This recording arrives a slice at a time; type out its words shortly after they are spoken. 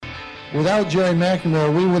Without Jerry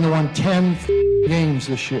McNamara, we would have won 10 games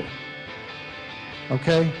this year.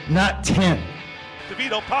 Okay? Not 10.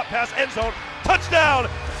 DeVito, pop pass, end zone, touchdown,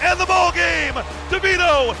 and the ball game.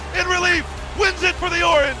 DeVito, in relief, wins it for the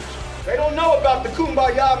Orange. They don't know about the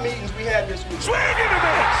Kumbaya meetings we had this week. Swing and a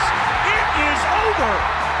miss. It is over.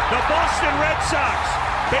 The Boston Red Sox,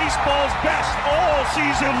 baseball's best all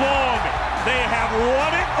season long. They have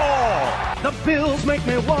won it all. The Bills make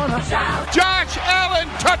me wanna shout. Josh Allen,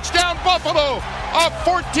 touchdown Buffalo. A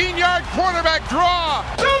 14-yard quarterback draw.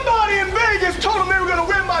 Somebody in Vegas told them they were going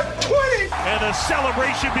to win by 20. And the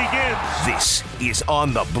celebration begins. This is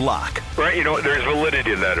On the Block. Right, you know, there's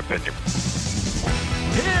validity in that opinion.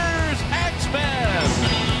 Here's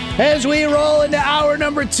X-Men. As we roll into hour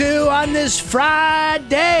number 2 on this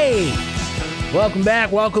Friday. Welcome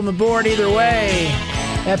back. Welcome aboard either way.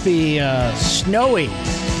 Happy snowy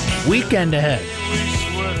weekend ahead.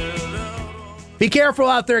 Be careful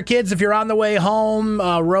out there, kids. If you're on the way home,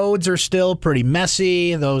 roads are still pretty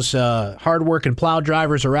messy. Those hard-working plow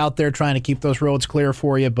drivers are out there trying to keep those roads clear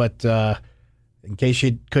for you. But in case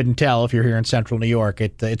you couldn't tell, if you're here in central New York,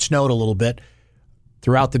 it snowed a little bit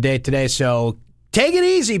throughout the day today. So take it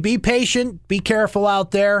easy. Be patient. Be careful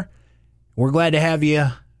out there. We're glad to have you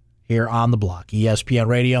here on the block. ESPN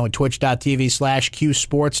Radio and twitch.tv/Q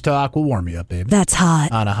Sports Talk. We'll warm you up, baby. That's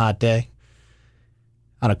hot. On a hot day.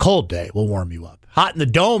 On a cold day, we'll warm you up. Hot in the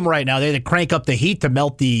dome right now. They had to crank up the heat to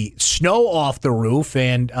melt the snow off the roof,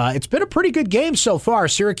 and it's been a pretty good game so far.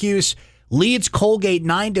 Syracuse leads Colgate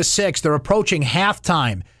 9-6. They're approaching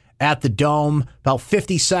halftime at the Dome. About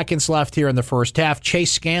 50 seconds left here in the first half.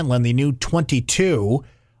 Chase Scanlon, the new 22,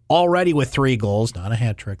 already with 3 goals. Not a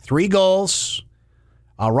hat trick. 3 goals.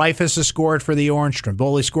 Reifus has scored for the Orange.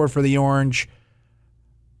 Stromboli scored for the Orange.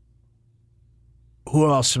 Who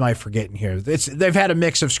else am I forgetting here? They've had a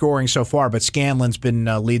mix of scoring so far, but Scanlon's been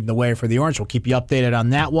leading the way for the Orange. We'll keep you updated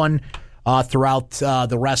on that one throughout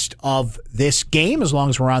the rest of this game. As long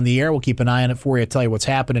as we're on the air, we'll keep an eye on it for you. Tell you what's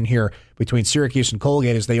happening here between Syracuse and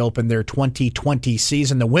Colgate as they open their 2020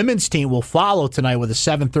 season. The women's team will follow tonight with a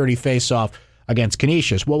 7:30 face-off against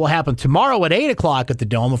Canisius. What will happen tomorrow at 8 o'clock at the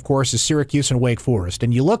Dome, of course, is Syracuse and Wake Forest.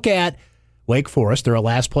 And you look at Wake Forest, they're a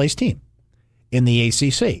last-place team in the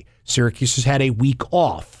ACC. Syracuse has had a week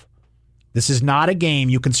off. This is not a game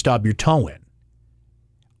you can stub your toe in.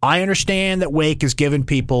 I understand that Wake has given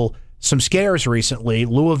people some scares recently,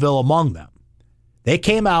 Louisville among them. They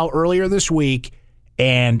came out earlier this week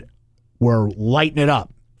and were lighting it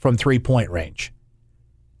up from three-point range.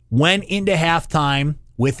 Went into halftime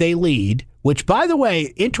with a lead, which, by the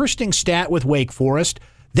way, interesting stat with Wake Forest,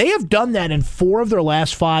 they have done that in 4 of their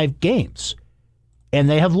last 5 games, and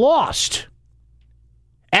they have lost.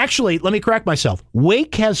 Actually, let me correct myself.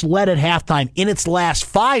 Wake has led at halftime in its last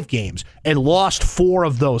 5 games and lost 4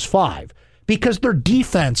 of those 5 because their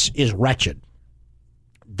defense is wretched.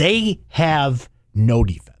 They have no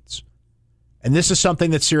defense. And this is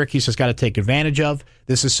something that Syracuse has got to take advantage of.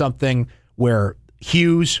 This is something where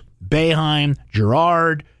Hughes, Boeheim,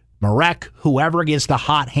 Girard, Marek, whoever gets the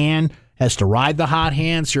hot hand has to ride the hot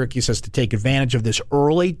hand. Syracuse has to take advantage of this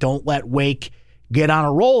early. Don't let Wake get on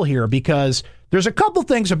a roll here because there's a couple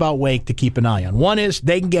things about Wake to keep an eye on. One is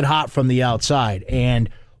they can get hot from the outside, and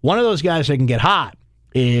one of those guys that can get hot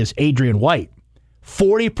is Adrian White.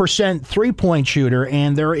 40% three-point shooter,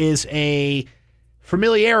 and there is a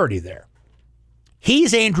familiarity there.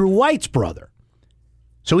 He's Andrew White's brother,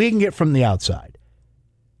 so he can get from the outside.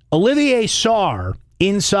 Olivier Sarr,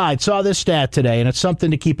 inside, saw this stat today, and it's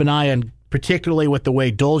something to keep an eye on, particularly with the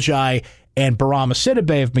way Dolzaj and Barama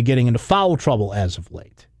Sidibe have been getting into foul trouble as of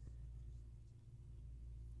late.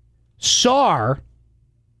 Sarr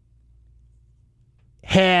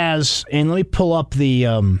has, and let me pull up the,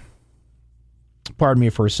 pardon me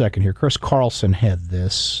for a second here. Chris Carlson had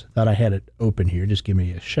this. Thought I had it open here. Just give me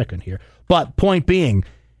a second here. But point being,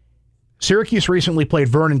 Syracuse recently played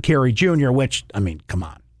Vernon Carey Jr., which, I mean, come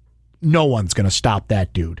on. No one's going to stop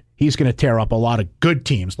that dude. He's going to tear up a lot of good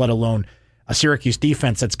teams, let alone a Syracuse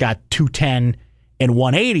defense that's got 210 and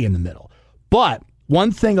 180 in the middle. But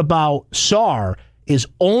one thing about Sarr is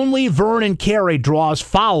only Vernon Carey draws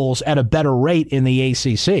fouls at a better rate in the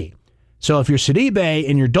ACC. So if you're Sidibe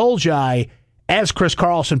and you're Dolzaj, as Chris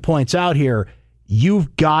Carlson points out here,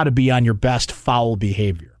 you've got to be on your best foul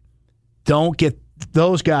behavior. Don't get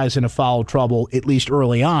those guys into foul trouble, at least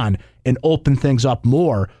early on, and open things up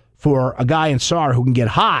more for a guy in Sarr who can get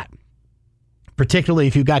hot, particularly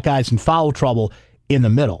if you've got guys in foul trouble in the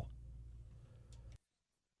middle.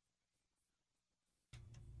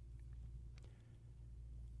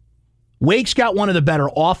 Wake's got one of the better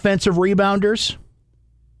offensive rebounders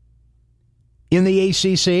in the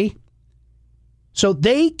ACC. So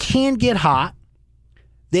they can get hot.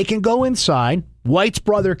 They can go inside. White's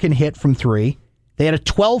brother can hit from 3. They had a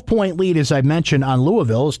 12-point lead, as I mentioned, on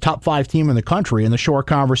Louisville, as top 5 team in the country, in the short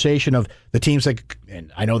conversation of the teams that,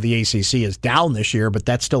 and I know the ACC is down this year, but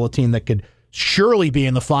that's still a team that could surely be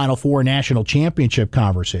in the Final Four national championship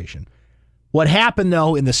conversation. What happened,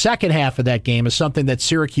 though, in the second half of that game is something that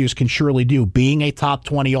Syracuse can surely do, being a top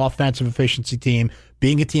 20 offensive efficiency team,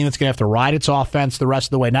 being a team that's going to have to ride its offense the rest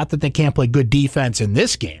of the way. Not that they can't play good defense in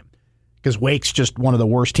this game, because Wake's just one of the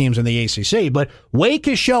worst teams in the ACC, but Wake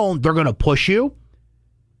has shown they're going to push you.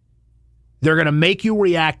 They're going to make you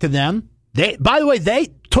react to them. By the way, they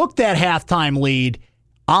took that halftime lead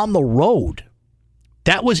on the road.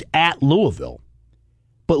 That was at Louisville.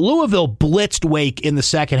 But Louisville blitzed Wake in the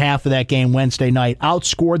second half of that game Wednesday night,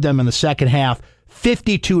 outscored them in the second half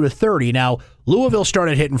 52-30. Now, Louisville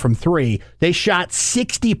started hitting from 3. They shot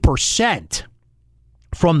 60%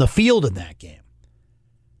 from the field in that game.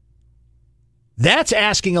 That's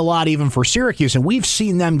asking a lot even for Syracuse, and we've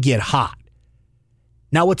seen them get hot.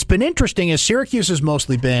 Now, what's been interesting is Syracuse has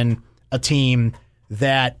mostly been a team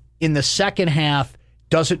that in the second half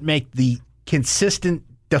doesn't make the consistent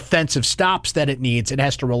defensive stops that it needs. It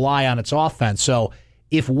has to rely on its offense. So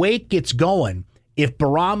if Wake gets going, if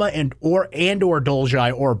Barama and or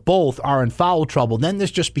Dolzaj or both are in foul trouble, then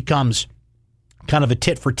this just becomes kind of a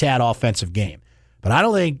tit-for-tat offensive game. But I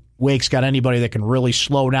don't think Wake's got anybody that can really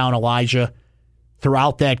slow down Elijah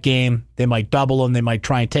throughout that game. They might double him. They might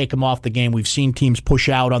try and take him off the game. We've seen teams push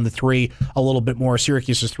out on the 3 a little bit more.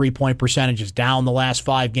 Syracuse's 3-point percentage is down the last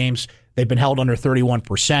 5 games. They've been held under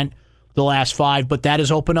 31% the last 5, but that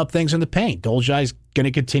has opened up things in the paint. Dolzaj's going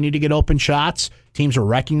to continue to get open shots. Teams are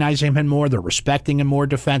recognizing him more. They're respecting him more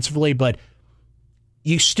defensively, but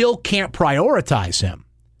you still can't prioritize him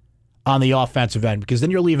on the offensive end because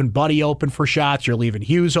then you're leaving Buddy open for shots. You're leaving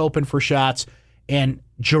Hughes open for shots. And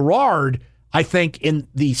Girard, I think, in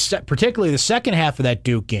particularly the second half of that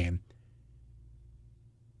Duke game,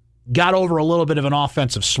 got over a little bit of an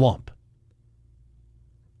offensive slump.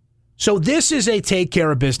 So this is a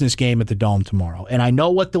take-care-of-business game at the Dome tomorrow. And I know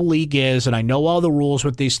what the league is, and I know all the rules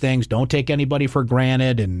with these things. Don't take anybody for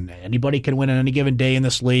granted, and anybody can win on any given day in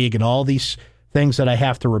this league, and all these things that I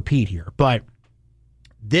have to repeat here. But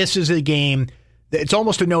this is a game, it's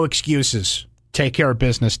almost a no-excuses,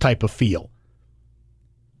 take-care-of-business type of feel.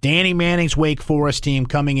 Danny Manning's Wake Forest team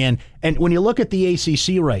coming in. And when you look at the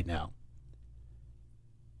ACC right now,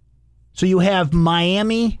 so you have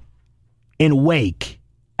Miami and Wake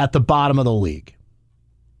at the bottom of the league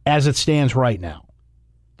as it stands right now.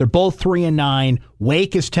 They're both 3-9.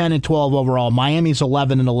 Wake is 10-12 overall. Miami's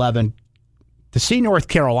 11-11. To see North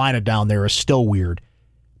Carolina down there is still weird.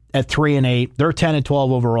 At 3-8, they're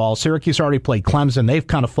 10-12 overall. Syracuse already played Clemson. They've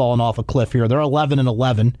kind of fallen off a cliff here. They're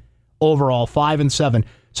 11-11 overall, 5-7.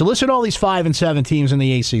 So listen to all these 5-7 teams in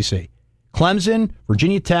the ACC: Clemson,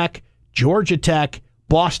 Virginia Tech, Georgia Tech,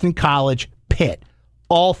 Boston College, Pitt,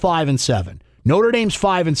 all 5-7. Notre Dame's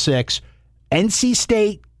 5-6. NC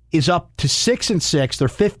State is up to 6-6. They're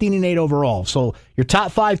 15-8 overall. So your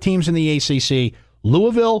top 5 teams in the ACC: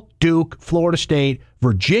 Louisville, Duke, Florida State,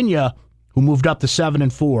 Virginia, who moved up to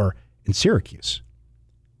 7-4, and Syracuse.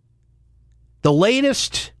 The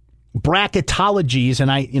latest bracketologies,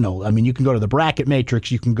 and you can go to the bracket matrix,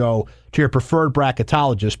 you can go to your preferred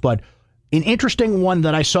bracketologist, but an interesting one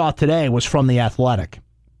that I saw today was from The Athletic.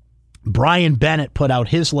 Brian Bennett put out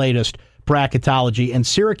his latest bracketology, and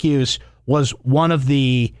Syracuse was one of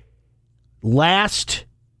the next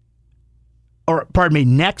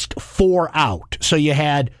 4 out. So you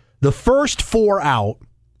had the first 4 out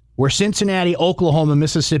were Cincinnati, Oklahoma,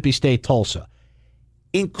 Mississippi State, Tulsa.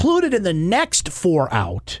 Included in the next 4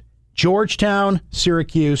 out, Georgetown,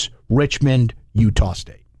 Syracuse, Richmond, Utah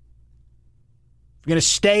State. If you're going to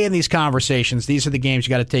stay in these conversations, these are the games you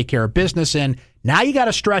got to take care of business in. Now you got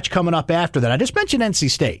a stretch coming up after that. I just mentioned NC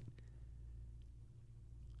State.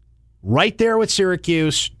 Right there with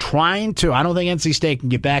Syracuse, I don't think NC State can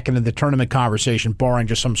get back into the tournament conversation, barring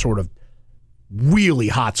just some sort of really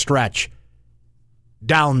hot stretch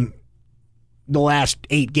down the last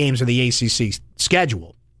 8 games of the ACC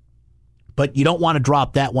schedule. But you don't want to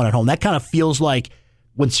drop that one at home. That kind of feels like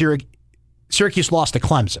when Syracuse lost to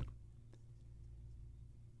Clemson.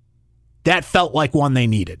 That felt like one they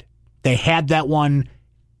needed. They had that one.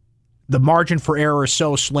 The margin for error is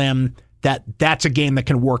so slim that that's a game that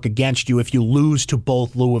can work against you if you lose to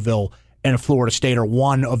both Louisville and Florida State or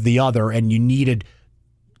one of the other, and you needed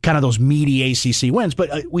kind of those meaty ACC wins.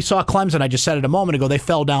 But we saw Clemson, I just said it a moment ago, they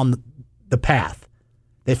fell down the path.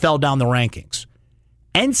 They fell down the rankings.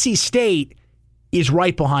 NC State is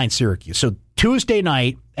right behind Syracuse. So Tuesday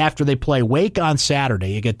night, after they play Wake on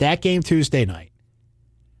Saturday, you get that game Tuesday night.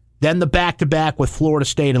 Then the back-to-back with Florida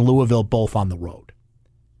State and Louisville, both on the road.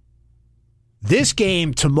 This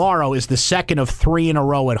game tomorrow is the second of 3 in a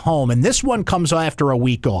row at home, and this one comes after a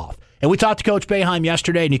week off. And we talked to Coach Boeheim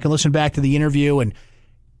yesterday, and you can listen back to the interview, and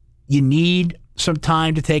you need some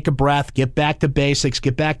time to take a breath, get back to basics,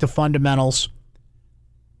 get back to fundamentals,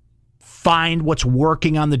 find what's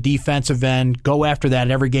working on the defensive end, go after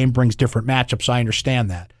that. Every game brings different matchups. I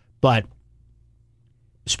understand that. But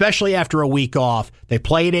especially after a week off, they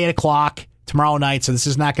play at 8 o'clock tomorrow night, so this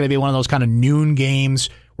is not going to be one of those kind of noon games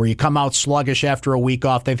where you come out sluggish after a week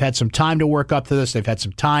off. They've had some time to work up to this. They've had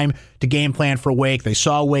some time to game plan for Wake. They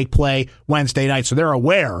saw Wake play Wednesday night, so they're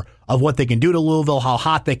aware of what they can do to Louisville, how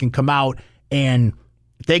hot they can come out, and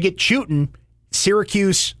if they get shooting,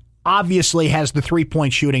 Syracuse obviously has the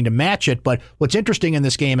three-point shooting to match it, but what's interesting in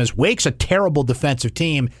this game is Wake's a terrible defensive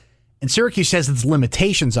team, and Syracuse has its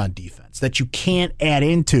limitations on defense that you can't add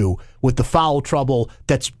into with the foul trouble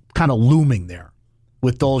that's kind of looming there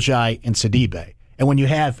with Dolzaj and Sidibe. And when you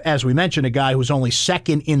have, as we mentioned, a guy who's only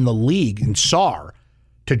second in the league in SAR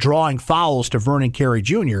to drawing fouls to Vernon Carey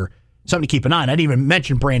Jr., something to keep an eye on. I didn't even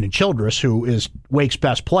mention Brandon Childress, who is Wake's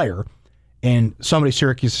best player, and somebody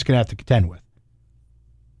Syracuse is going to have to contend with.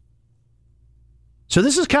 So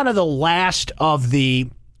this is kind of the last of the...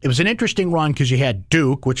 It was an interesting run because you had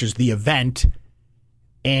Duke, which is the event,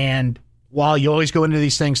 and while you always go into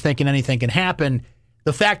these things thinking anything can happen,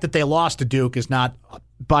 the fact that they lost to Duke is not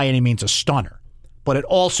by any means a stunner. But it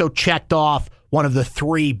also checked off one of the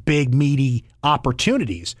 3 big, meaty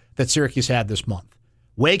opportunities that Syracuse had this month.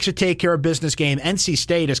 Wake's a take-care-of-business game. NC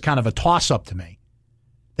State is kind of a toss-up to me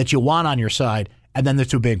that you want on your side, and then the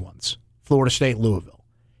 2 big ones, Florida State, Louisville.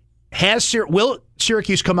 Will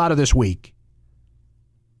Syracuse come out of this week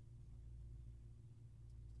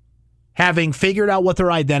having figured out what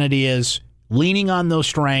their identity is, leaning on those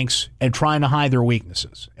strengths, and trying to hide their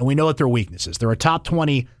weaknesses? And we know what their weaknesses. They're a top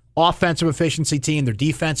 20 offensive efficiency team. Their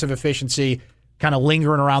defensive efficiency kind of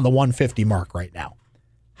lingering around the 150 mark right now.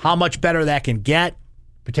 How much better that can get,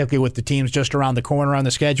 particularly with the teams just around the corner on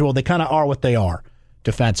the schedule, they kind of are what they are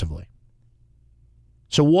defensively.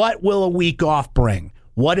 So what will a week off bring?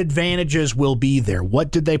 What advantages will be there?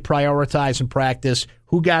 What did they prioritize in practice?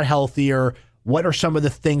 Who got healthier? What are some of the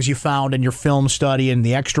things you found in your film study and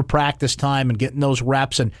the extra practice time and getting those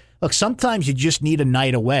reps? And look, sometimes you just need a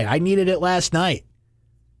night away. I needed it last night.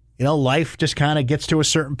 You know, life just kind of gets to a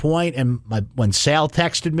certain point, and when Sal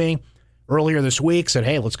texted me earlier this week, said,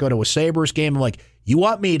 hey, let's go to a Sabres game, I'm like, you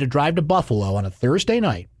want me to drive to Buffalo on a Thursday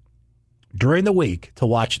night during the week to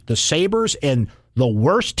watch the Sabres and the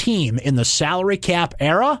worst team in the salary cap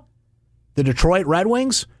era, the Detroit Red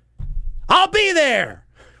Wings? I'll be there,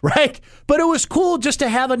 right? But it was cool just to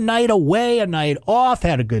have a night away, a night off,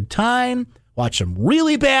 had a good time, watched some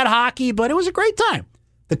really bad hockey, but it was a great time.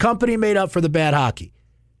 The company made up for the bad hockey.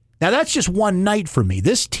 Now, that's just one night for me.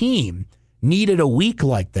 This team needed a week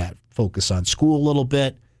like that. Focus on school a little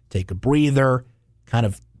bit, take a breather, kind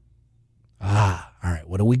of, all right,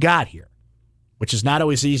 what do we got here? Which is not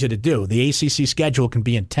always easy to do. The ACC schedule can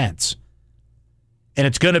be intense. And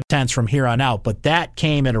it's going to be intense from here on out, but that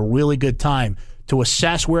came at a really good time to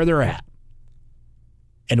assess where they're at.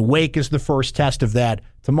 And Wake is the first test of that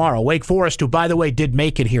tomorrow. Wake Forest, who, by the way, did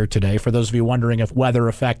make it here today, for those of you wondering if weather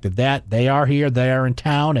affected that. They are here. They are in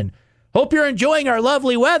town. And hope you're enjoying our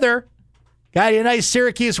lovely weather. Got a nice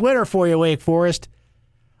Syracuse winter for you, Wake Forest.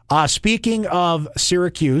 Speaking of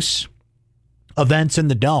Syracuse events in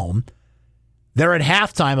the Dome, they're at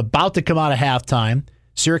halftime, about to come out of halftime.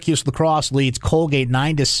 Syracuse lacrosse leads Colgate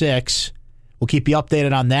 9-6. We'll keep you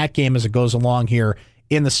updated on that game as it goes along here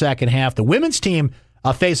in the second half. The women's team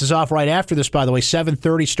faces off right after this, by the way,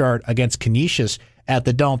 7:30 start against Canisius at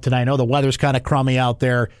the Dome tonight. I know the weather's kind of crummy out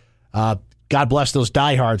there. God bless those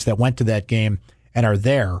diehards that went to that game and are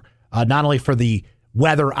there, not only for the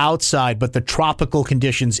weather outside, but the tropical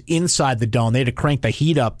conditions inside the Dome. They had to crank the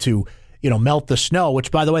heat up to, melt the snow, which,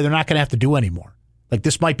 by the way, they're not going to have to do anymore. Like,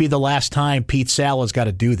 this might be the last time Pete Sala's got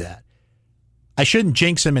to do that. I shouldn't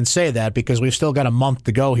jinx him and say that because we've still got a month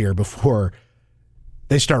to go here before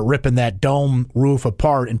they start ripping that dome roof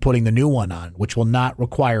apart and putting the new one on, which will not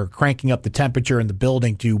require cranking up the temperature in the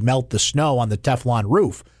building to melt the snow on the Teflon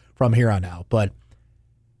roof from here on out. But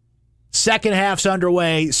second half's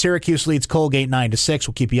underway. Syracuse leads Colgate 9-6.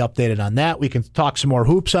 We'll keep you updated on that. We can talk some more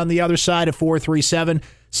hoops on the other side at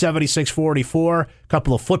 437-7644. A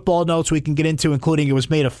couple of football notes we can get into, including it was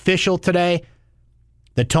made official today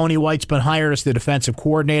that Tony White's been hired as the defensive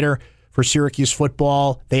coordinator for Syracuse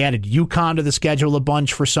football. They added UConn to the schedule a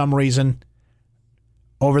bunch for some reason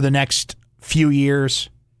over the next few years.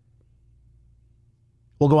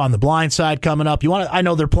 We'll go on the blind side coming up. I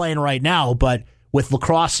know they're playing right now, but with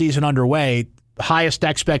lacrosse season underway, highest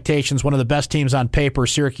expectations, one of the best teams on paper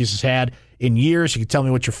Syracuse has had in years. You can tell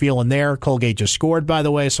me what you're feeling there. Colgate just scored, by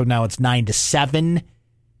the way, so now it's 9-7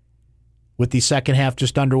 with the second half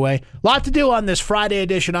just underway. A lot to do on this Friday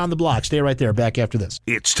edition On the Block. Stay right there. Back after this.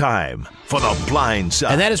 It's time for The Blind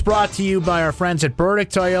Side. And that is brought to you by our friends at Burdick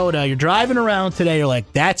Toyota. You're driving around today. You're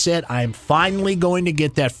like, that's it. I'm finally going to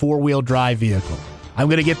get that four-wheel drive vehicle. I'm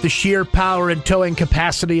going to get the sheer power and towing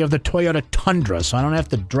capacity of the Toyota Tundra, so I don't have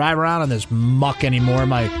to drive around on this muck anymore.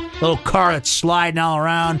 My little car that's sliding all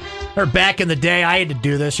around. Or back in the day, I had to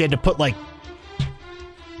do this. You had to put like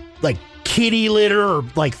kitty litter or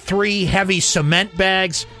like 3 heavy cement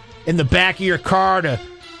bags in the back of your car to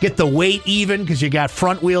get the weight even because you got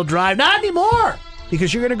front-wheel drive. Not anymore,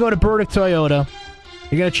 because you're going to go to Burdick Toyota.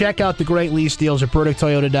 You're going to check out the great lease deals at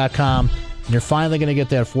BurdickToyota.com. And you're finally going to get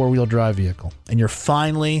that four-wheel drive vehicle. And you're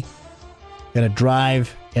finally going to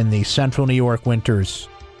drive in the central New York winters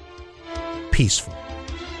peaceful.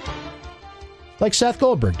 Like Seth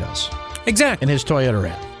Goldberg does. Exactly. In his Toyota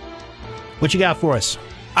Ram. What you got for us?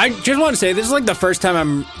 I just want to say, this is like the first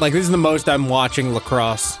time this is the most I'm watching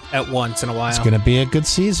lacrosse at once in a while. It's going to be a good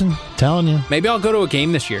season. I'm telling you. Maybe I'll go to a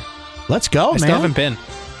game this year. Let's go, man. I still haven't been.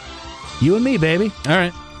 You and me, baby.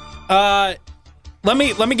 All right. Let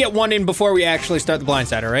me get one in before we actually start the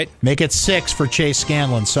blindside, all right? Make it 6 for Chase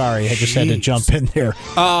Scanlon. Sorry, I just had to jump in there.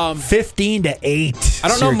 15-8. I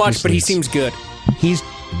don't know much, but he seems good. He's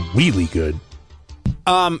really good.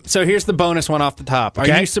 So here's the bonus one off the top.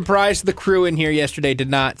 Okay. Are you surprised the crew in here yesterday did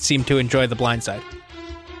not seem to enjoy the blindside?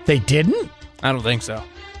 They didn't? I don't think so.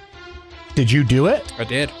 Did you do it? I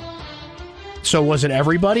did. So was it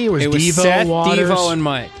everybody? It was Devo, Seth, Waters? Devo, and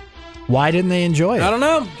Mike. Why didn't they enjoy it? I don't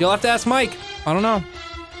know. You'll have to ask Mike. I don't know.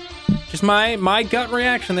 Just my gut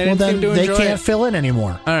reaction. They didn't seem to enjoy it. They can't fill in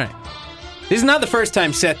anymore. All right. This is not the first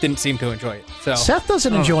time Seth didn't seem to enjoy it. So Seth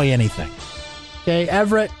doesn't enjoy anything. Okay,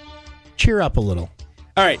 Everett, cheer up a little.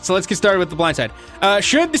 All right, so let's get started with the blindside.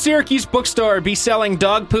 Should the Syracuse bookstore be selling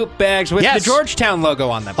dog poop bags with the Georgetown logo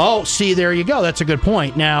on them? Oh, see, there you go. That's a good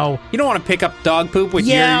point. Now, you don't want to pick up dog poop with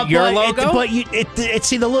your logo?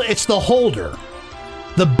 It's the holder.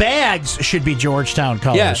 The bags should be Georgetown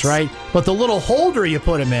colors, yes, right? But the little holder you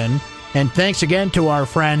put them in, and thanks again to our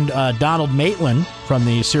friend Donald Maitland from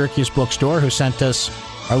the Syracuse bookstore who sent us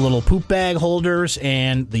our little poop bag holders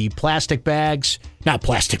and the plastic bags. Not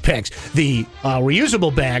plastic bags, the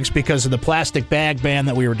reusable bags, because of the plastic bag ban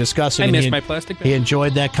that we were discussing. I missed my plastic bag. He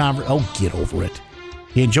enjoyed that conversation. Oh, get over it.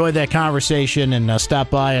 He enjoyed that conversation and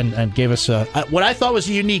stopped by and gave us what I thought was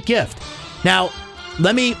a unique gift. Now,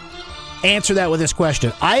 let me answer that with this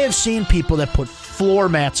question. I have seen people that put floor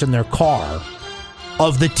mats in their car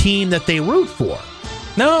of the team that they root for.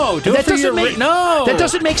 No, that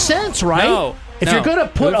doesn't make sense, right? No. If you're going to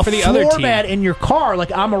put a floor mat in your car,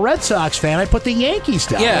 like I'm a Red Sox fan, I put the Yankees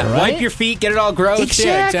down there, right? Wipe your feet, get it all gross.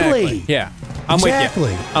 Exactly. Yeah, I'm with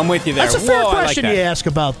you. I'm with you there. That's a fair question you ask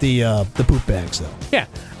about the poop bags, though.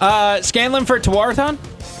 Yeah. Scanlon for Tewaaraton?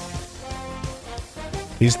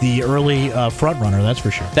 He's the early front runner, that's for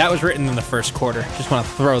sure. That was written in the first quarter. Just want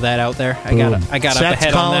to throw that out there. I got up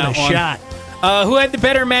ahead on that one. Shot. Who had the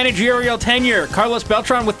better managerial tenure? Carlos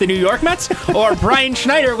Beltran with the New York Mets or Brian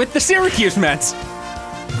Schneider with the Syracuse Mets?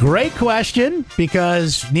 Great question,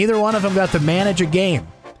 because neither one of them got to manage a game.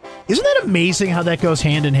 Isn't that amazing how that goes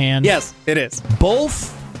hand in hand? Yes, it is.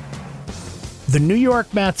 Both the New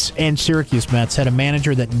York Mets and Syracuse Mets had a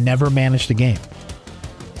manager that never managed a game.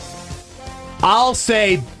 I'll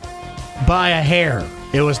say by a hair,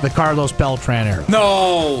 it was the Carlos Beltran era.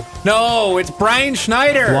 No, it's Brian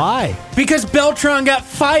Schneider. Why? Because Beltran got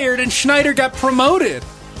fired and Schneider got promoted.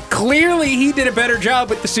 Clearly, he did a better job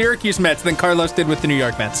with the Syracuse Mets than Carlos did with the New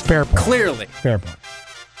York Mets. Fair point. Clearly. Fair point.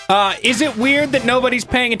 Is it weird that nobody's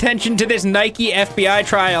paying attention to this Nike FBI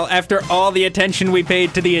trial after all the attention we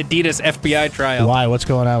paid to the Adidas FBI trial? Why? What's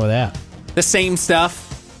going on with that? The same stuff.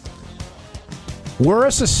 We're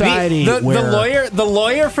a society where the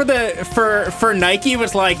lawyer for Nike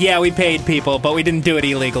was like, yeah, we paid people, but we didn't do it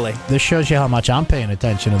illegally. This shows you how much I'm paying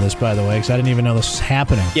attention to this, by the way, because I didn't even know this was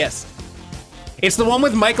happening. Yes. It's the one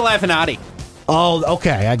with Michael Avenatti. Oh,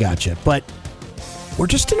 okay, I got you. But we're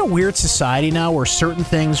just in a weird society now where certain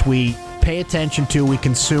things we pay attention to, we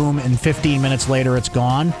consume, and 15 minutes later it's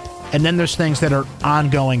gone. And then there's things that are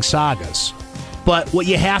ongoing sagas. But what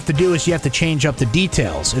you have to do is you have to change up the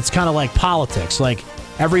details. It's kind of like politics. Like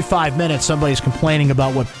every 5 minutes somebody's complaining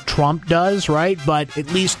about what Trump does, right? But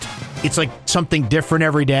at least it's like something different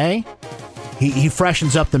every day. He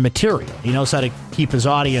freshens up the material. He knows how to keep his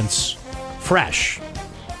audience fresh.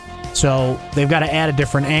 So they've got to add a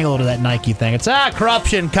different angle to that Nike thing. It's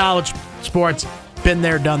corruption, college sports. Been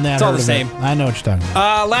there, done that. It's all the same. I know what you're talking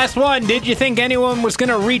about. Last one. Did you think anyone was going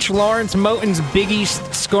to reach Lawrence Moten's Big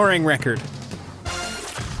East scoring record?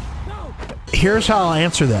 Here's how I'll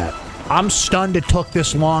answer that. I'm stunned it took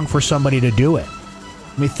this long for somebody to do it.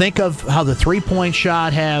 I mean, think of how the three-point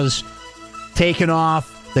shot has taken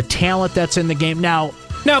off, the talent that's in the game. Now,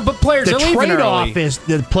 but players are leaving early. The trade-off is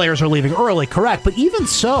the players are leaving early, correct. But even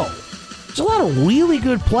so, there's a lot of really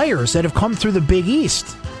good players that have come through the Big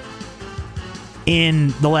East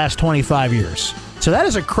in the last 25 years. So that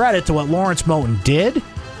is a credit to what Lawrence Moten did.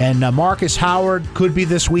 And Marcus Howard could be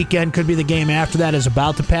this weekend, could be the game after that, is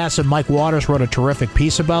about to pass. And Mike Waters wrote a terrific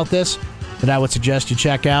piece about this that I would suggest you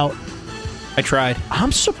check out. I tried.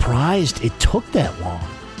 I'm surprised it took that long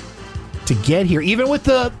to get here, even with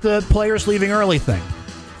the players leaving early thing.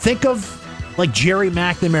 Think of like Jerry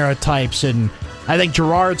McNamara types, and I think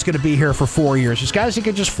Gerard's going to be here for 4 years. Just guys that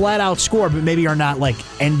can just flat out score, but maybe are not like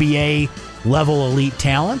NBA level elite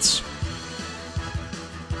talents.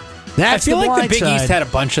 That's I feel like the Big East had a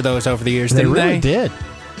bunch of those over the years, didn't they? They really did.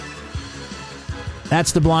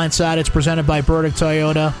 That's The Blind Side. It's presented by Burdick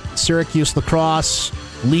Toyota. Syracuse Lacrosse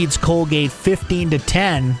leads Colgate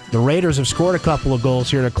 15-10. The Raiders have scored a couple of goals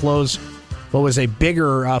here to close what was a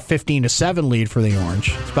bigger 15-7 lead for the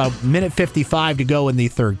Orange. It's about minute 55 to go in the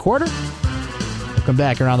third quarter. We'll come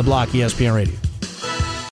back around the block, ESPN Radio.